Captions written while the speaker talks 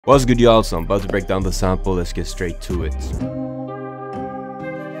What's good, y'all? So I'm about to break down the sample. Let's get straight to it.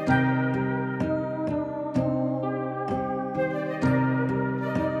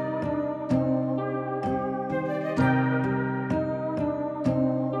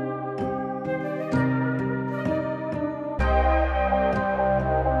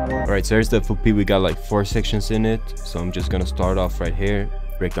 Alright, so here's the FLP. We got like 4 sections in it, so I'm just gonna start off right here,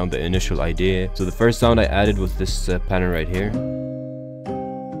 break down the initial idea. So the first sound I added was this pattern right here.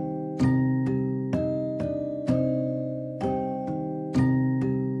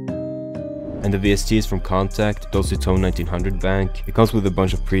 And the VST is from Contact, Dulcitone 1900 bank. It comes with a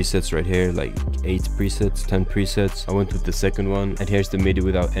bunch of presets right here, like 8 presets, 10 presets. I went with the second one, and here's the MIDI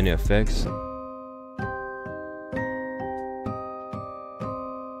without any effects.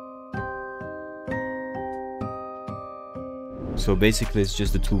 So basically it's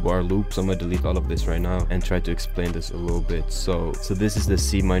just a 2-bar loop, so I'm gonna delete all of this right now and try to explain this a little bit. So this is the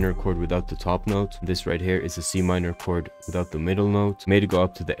C minor chord without the top note. This right here is a C minor chord without the middle note. Made it go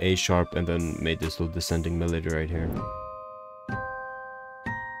up to the A sharp and then made this little descending melody right here.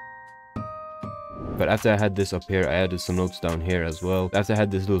 But after I had this up here, I added some notes down here as well. After I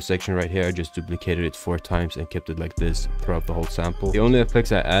had this little section right here, I just duplicated it 4 times and kept it like this throughout the whole sample. The only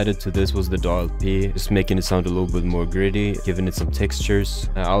effects I added to this was the DAW-LP, just making it sound a little bit more gritty, giving it some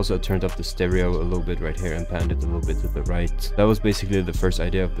textures. I also turned up the stereo a little bit right here and panned it a little bit to the right. That was basically the first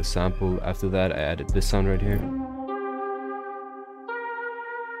idea of the sample. After that, I added this sound right here.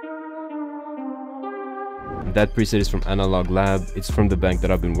 That preset is from Analog Lab. It's from the bank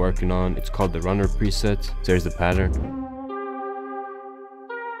that I've been working on. It's called the Runner preset. So there's the pattern.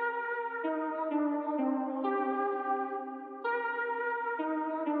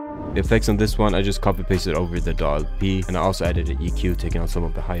 The effects on this one, I just copy pasted over the DAW-LP, and I also added an EQ, taking out some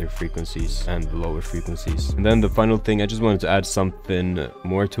of the higher frequencies and the lower frequencies. And then the final thing, I just wanted to add something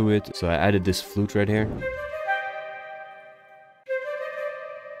more to it. So I added this flute right here.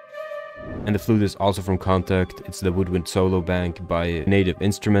 And the flute is also from Contact. It's the Woodwind Solo Bank by Native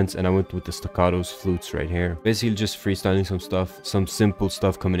Instruments, and I went with the staccatos flutes right here. Basically just freestyling some stuff, some simple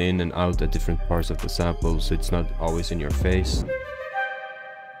stuff coming in and out at different parts of the sample, so it's not always in your face.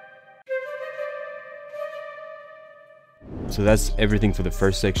 So that's everything for the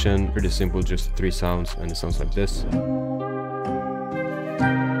first section. Pretty simple, just 3 sounds, and it sounds like this.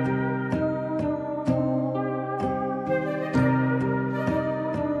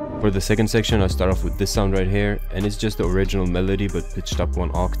 For the second section, I start off with this sound right here, and it's just the original melody but pitched up 1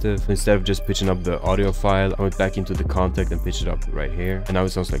 octave. Instead of just pitching up the audio file, I went back into the Contact and pitched it up right here, and now it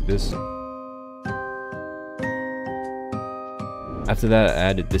sounds like this. After that, I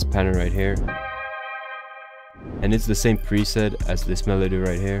added this pattern right here, and it's the same preset as this melody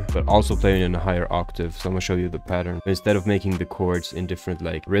right here, but also playing in a higher octave. So I'm gonna show you the pattern. But instead of making the chords in different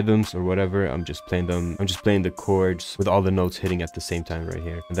like rhythms or whatever, I'm just playing the chords with all the notes hitting at the same time right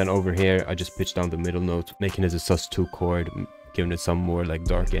here. And then over here, I just pitch down the middle note, making it a sus2 chord, giving it some more like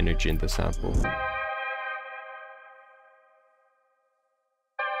dark energy in the sample.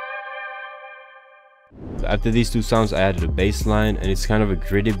 After these 2 sounds, I added a bass line, and it's kind of a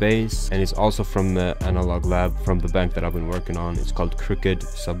gritty bass, and it's also from the Analog Lab, from the bank that I've been working on. It's called Crooked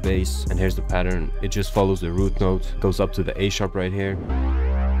Sub Bass, and here's the pattern. It just follows the root note, goes up to the A sharp right here.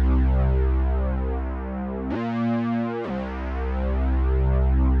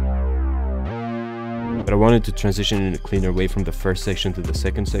 But I wanted to transition in a cleaner way from the first section to the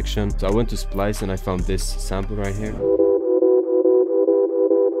second section, so I went to Splice and I found this sample right here.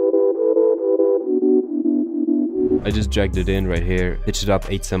 I just dragged it in right here, pitched it up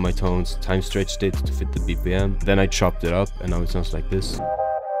 8 semitones, time stretched it to fit the BPM. Then I chopped it up, and now it sounds like this.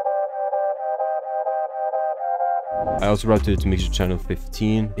 I also routed it to mixer channel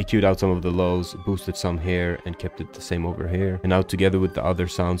 15, EQ'd out some of the lows, boosted some here, and kept it the same over here. And now together with the other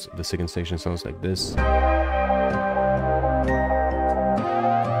sounds, the second section sounds like this.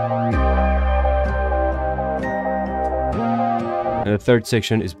 And the third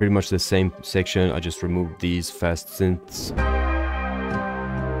section is pretty much the same section. I just removed these fast synths.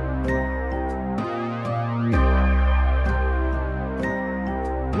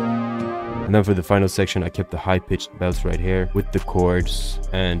 And then for the final section, I kept the high-pitched bells right here with the chords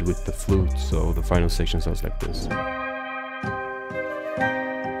and with the flute. So the final section sounds like this.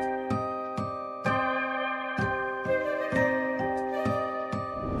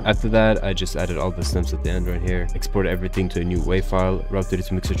 After that, I just added all the stems at the end right here, exported everything to a new WAV file, routed it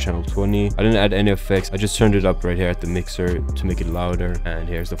to mixer channel 20. I didn't add any effects, I just turned it up right here at the mixer to make it louder, and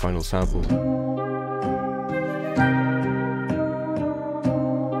here's the final sample.